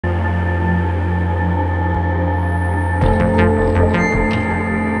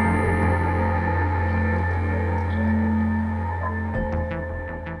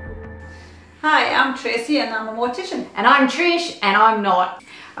Tracy and I'm a mortician. And I'm Trish and I'm not.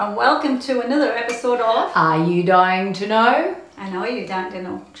 And welcome to another episode of Are You Dying to Know? I Know You're Dying to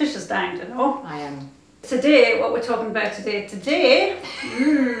Know. Trish is dying to know. I am. Today, what we're talking about today, today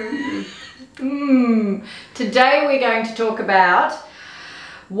we're going to talk about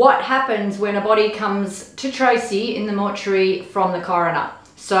what happens when a body comes to Tracy in the mortuary from the coroner.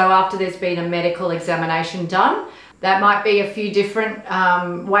 So after there's been a medical examination done, that might be a few different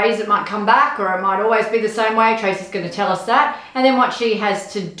ways it might come back, or it might always be the same way. Tracy's going to tell us that. And then what she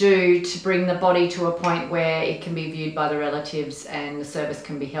has to do to bring the body to a point where it can be viewed by the relatives and the service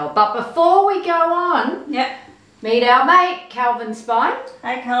can be held. But before we go on, meet our mate, Calvin Spine.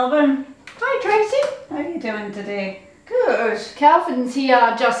 Hi, Calvin. Hi, Tracy. How are you doing today? Good. Calvin's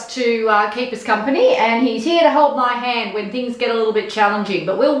here just to keep us company, and he's here to hold my hand when things get a little bit challenging.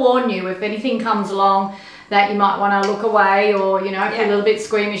 But we'll warn you if anything comes along that you might want to look away, or, you know, if you're a little bit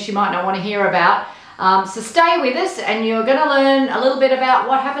squeamish, you might not want to hear about. So stay with us and you're going to learn a little bit about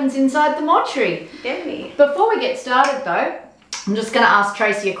what happens inside the mortuary. Yay. Before we get started though, I'm just going to ask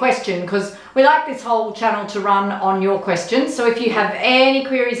Tracy a question, because we like this whole channel to run on your questions. So if you have any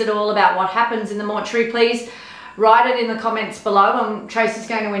queries at all about what happens in the mortuary, please write it in the comments below, and Tracy's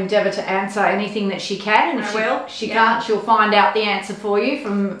going to endeavour to answer anything that she can. And if she can't, she'll find out the answer for you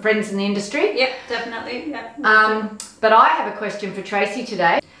from friends in the industry. Yep, definitely. Yeah. But I have a question for Tracy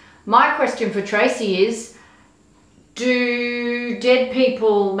today. My question for Tracy is, do dead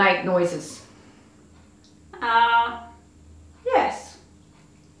people make noises? Yes.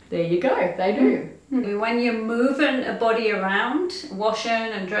 There you go, they do. When you're moving a body around, washing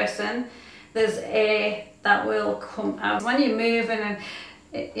and dressing, there's air that will come out. When you're moving and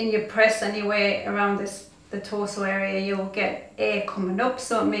in your press anyway around the torso area, you'll get air coming up,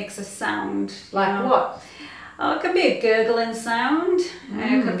 so it makes a sound. Like what? Oh, it could be a gurgling sound.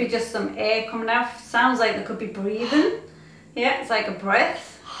 It could be just some air coming out. Sounds like there could be breathing. Yeah, it's like a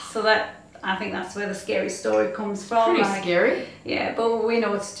breath. So I think that's where the scary story comes from. Pretty scary. Yeah, but we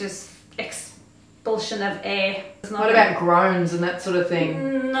know it's just expulsion of air. What about groans and that sort of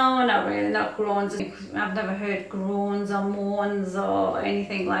thing? No, not really, not groans. I've never heard groans or moans or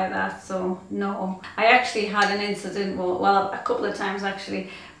anything like that, so no. I actually had an incident, well, a couple of times actually,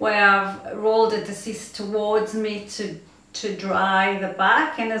 where I've rolled a deceased towards me to dry the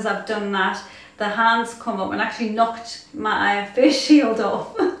back, and as I've done that, the hands come up and actually knocked my face shield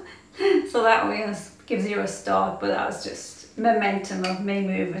off. So that way gives you a start, but that was just momentum of me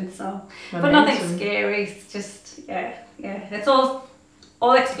moving, so. But nothing scary, it's just, yeah, it's all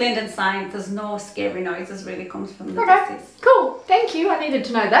explained in science. There's no scary noises really comes from the deceased. Cool, thank you, I needed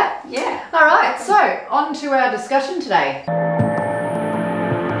to know that. Yeah. All right, so on to our discussion today.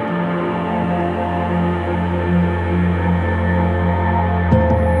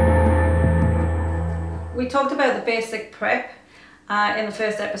 We talked about the basic prep in the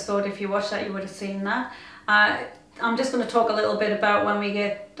first episode. If you watched that, you would have seen that. I'm just going to talk a little bit about when we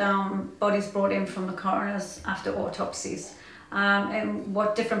get bodies brought in from the coroners after autopsies, and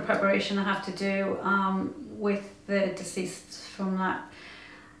what different preparation I have to do with the deceased from that.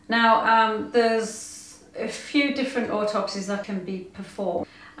 Now, there's a few different autopsies that can be performed,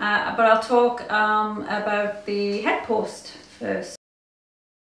 but I'll talk about the head post first.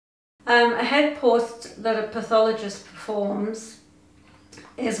 A head post that a pathologist performs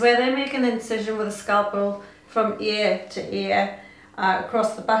is where they make an incision with a scalpel from ear to ear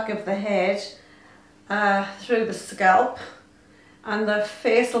across the back of the head through the scalp, and the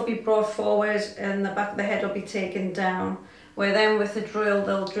face will be brought forward and the back of the head will be taken down, where then with the drill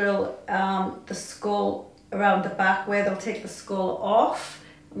they'll drill the skull around the back, where they'll take the skull off,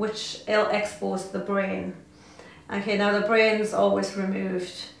 which will expose the brain. Okay, now the brain's always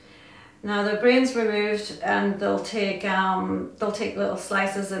removed. Now the brain's removed, and they'll take little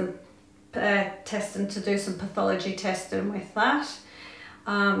slices and testing to do some pathology testing with that,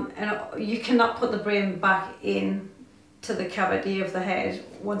 and you cannot put the brain back in to the cavity of the head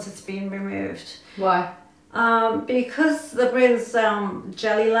once it's been removed. Why? Because the brain's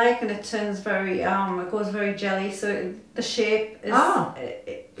jelly-like, and it turns very it goes very jelly, so the shape is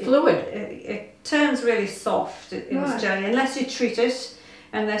fluid. It turns really soft. It's jelly unless you treat it.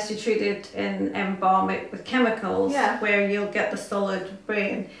 Unless you treat it and embalm it with chemicals, where you'll get the solid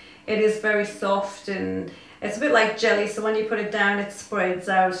brain. It is very soft and it's a bit like jelly, so when you put it down it spreads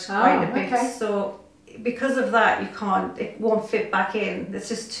out quite a bit. So because of that it won't fit back in. It's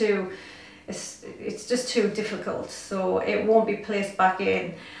just too difficult, so it won't be placed back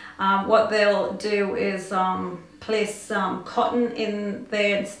in. What they'll do is place cotton in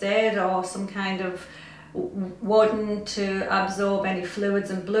there instead, or some kind of wooden to absorb any fluids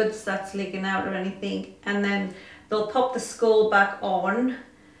and bloods that's leaking out or anything, and then they'll pop the skull back on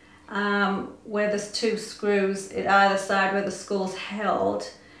where there's 2 screws at either side where the skull's held,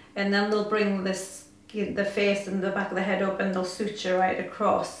 and then they'll bring the face and the back of the head up and they'll suture right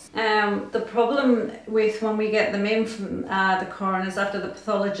across. The problem with when we get them in from the coroners after the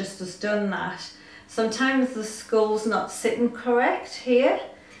pathologist has done that, sometimes the skull's not sitting correct here.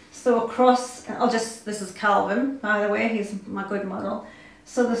 So across, this is Calvin, by the way, he's my good model.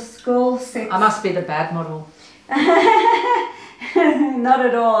 So the skull sits... I must be the bad model. Not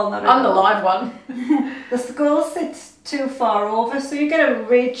at all, I'm the live one. The skull sits too far over, so you get a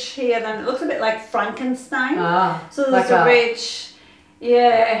ridge here, then it looks a bit like Frankenstein. So there's like a ridge,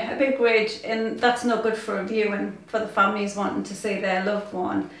 yeah, a big ridge, and that's not good for a viewing for the families wanting to see their loved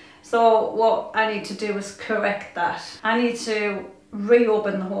one. So what I need to do is correct that. I need to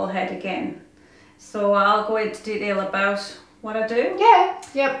reopen the whole head again. So I'll go into detail about what I do. Yeah,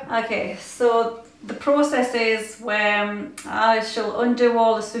 yep. Okay, so the process is when I shall undo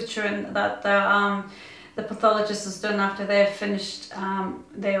all the suturing that the pathologist has done after they've finished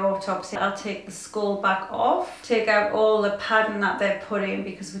their autopsy. I'll take the skull back off, take out all the padding that they've put in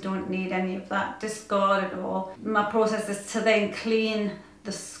because we don't need any of that, discard it all. My process is to then clean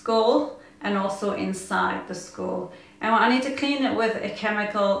the skull and also inside the skull. And I need to clean it with a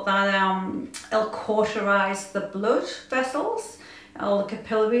chemical that will cauterize the blood vessels, all the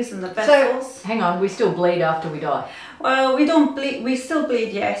capillaries and the vessels. So, hang on, we still bleed after we die? Well, we don't bleed, we still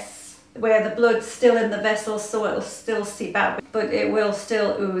bleed, yes, where the blood's still in the vessels, so it'll still seep out, but it will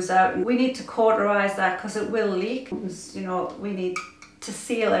still ooze out. We need to cauterize that because it will leak. You know, we need to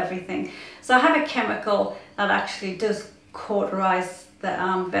seal everything. So I have a chemical that actually does cauterize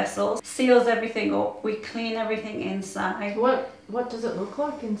the vessels, seals everything up, we clean everything inside. What does it look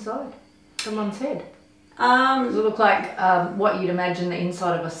like inside someone's head? Does it look like what you'd imagine the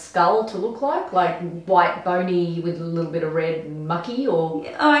inside of a skull to look like white, bony with a little bit of red and mucky, or?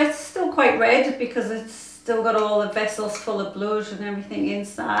 Oh, it's still quite red because it's still got all the vessels full of blood and everything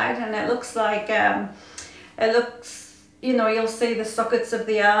inside, and it looks like, you know, you'll see the sockets of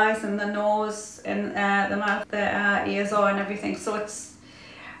the eyes and the nose and the mouth, the ears are and everything. So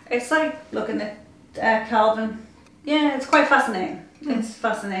it's like looking at Calvin. Yeah, it's quite fascinating. It's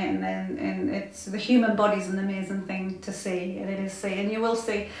fascinating, and it's the human body's an amazing thing to see, and it is see, and you will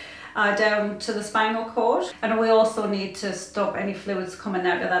see down to the spinal cord, and we also need to stop any fluids coming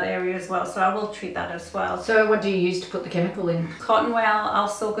out of that area as well, so I will treat that as well. So what do you use to put the chemical in? Cotton. Well, I'll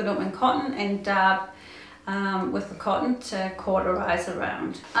soak it up in cotton and dab with the cotton to cauterize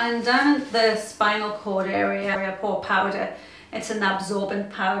around. And down the spinal cord area, I pour powder. It's an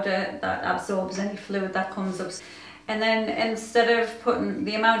absorbent powder that absorbs any fluid that comes up. And then instead of putting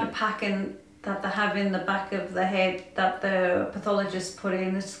the amount of packing that they have in the back of the head that the pathologist put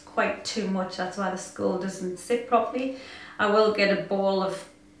in, it's quite too much. That's why the skull doesn't sit properly. I will get a ball of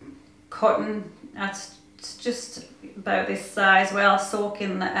cotton that's just about this size where I'll soak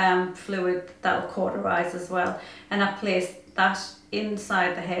in the fluid that will cauterize as well, and I place that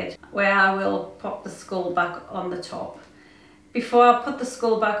inside the head where I will pop the skull back on the top. Before I put the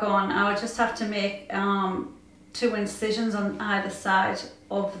skull back on, I would just have to make 2 incisions on either side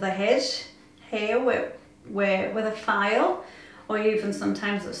of the head here with a file, or even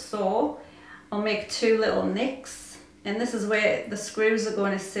sometimes a saw. I'll make 2 little nicks, and this is where the screws are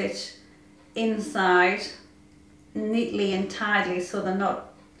going to sit inside neatly and tidily, so they're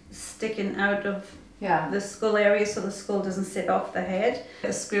not sticking out of the skull area, so the skull doesn't sit off the head.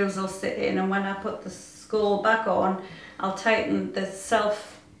 The screws will sit in, and when I put the skull back on, I'll tighten the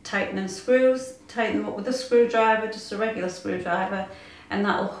self-tightening screws, tighten them up with a screwdriver, just a regular screwdriver, and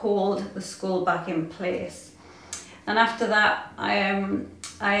that'll hold the skull back in place. And after that, I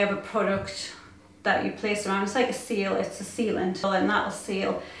have a product that you place around. It's like a seal, it's a sealant, and that'll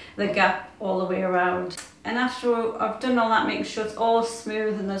seal the gap all the way around. And after I've done all that, making sure it's all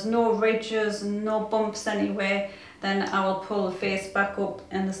smooth and there's no ridges and no bumps anywhere, then I will pull the face back up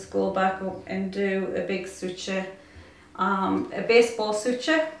and the skull back up and do a big suture, a baseball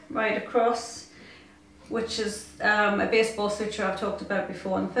suture right across, which is a baseball suture I've talked about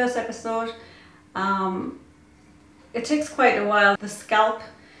before in the first episode. It takes quite a while. The scalp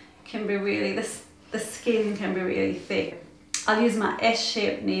can be really, the skin can be really thick. I'll use my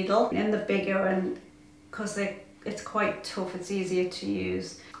S-shaped needle and the bigger, and because it's quite tough, it's easier to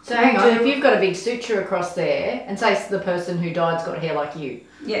use. So hang on, if you've got a big suture across there, and say the person who died's got hair like you,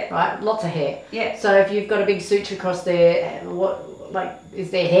 right, lots of hair. Yeah. So if you've got a big suture across there, is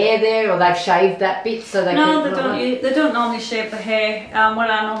there hair there, or they've shaved that bit so they No, they don't normally shave the hair.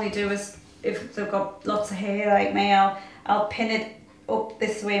 What I normally do is if they've got lots of hair like me, I'll pin it up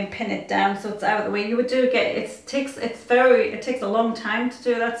this way and pin it down so it's out of the way. You would do get it takes a long time to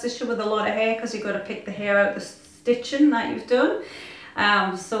do that stitching with a lot of hair, because you've got to pick the hair out the stitching that you've done.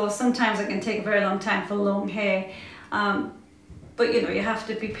 So sometimes it can take a very long time for long hair. But you know, you have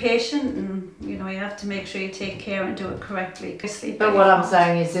to be patient, and you know, you have to make sure you take care and do it correctly. But what I'm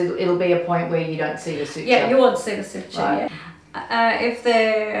saying is it'll be a point where you don't see the suture. Yeah, you won't see the suture. Right. Yeah. If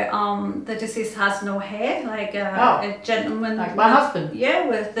the deceased has no hair, like a gentleman, like my husband, yeah,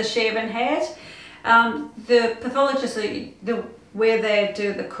 with the shaven head, the pathologist, the way they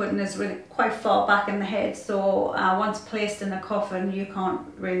do the cutting is really quite far back in the head. So once placed in a coffin, you can't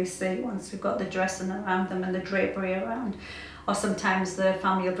really see once we've got the dressing around them and the drapery around. Or sometimes the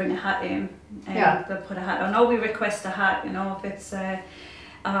family will bring a hat in and they'll put a hat on. Or we request a hat, you know, if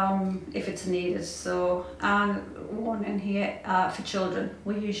it's needed. So, and one in here for children,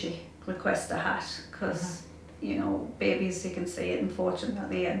 we usually request a hat, because you know, babies, you can see it,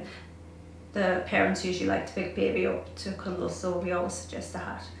 unfortunately, and the parents usually like to pick baby up to cuddle, so we always suggest a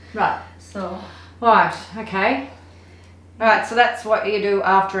hat. Right. So. Right. Okay. All right. So that's what you do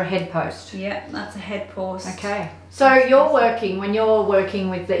after a head post. Yeah, that's a head post. Okay. So when you're working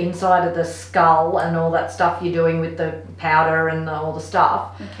with the inside of the skull and all that stuff you're doing with the powder and all the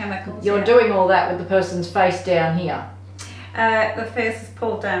stuff, the chemicals, you're doing all that with the person's face down here. The face is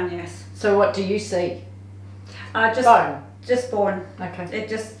pulled down, yes. So what do you see? Just bone. Just bone. Okay. It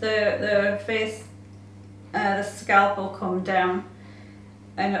just the face, the scalp will come down,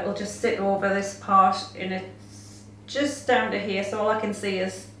 and it will just sit over this part, and it's just down to here. So all I can see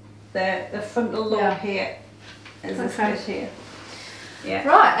is the frontal lobe here. Is this bit here. Yeah.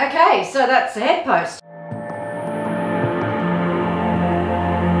 Right, okay, so that's the head post.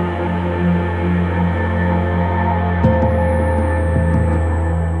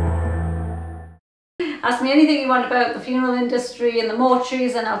 Ask me anything you want about the funeral industry and the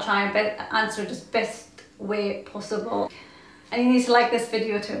mortuaries, and I'll try and answer it as best way possible. And you need to like this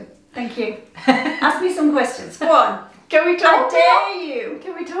video too. Thank you. Ask me some questions. Go on. Can we talk? I dare you.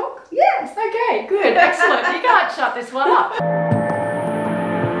 Can we talk? Yes. Okay, good, excellent. You can't shut this one up.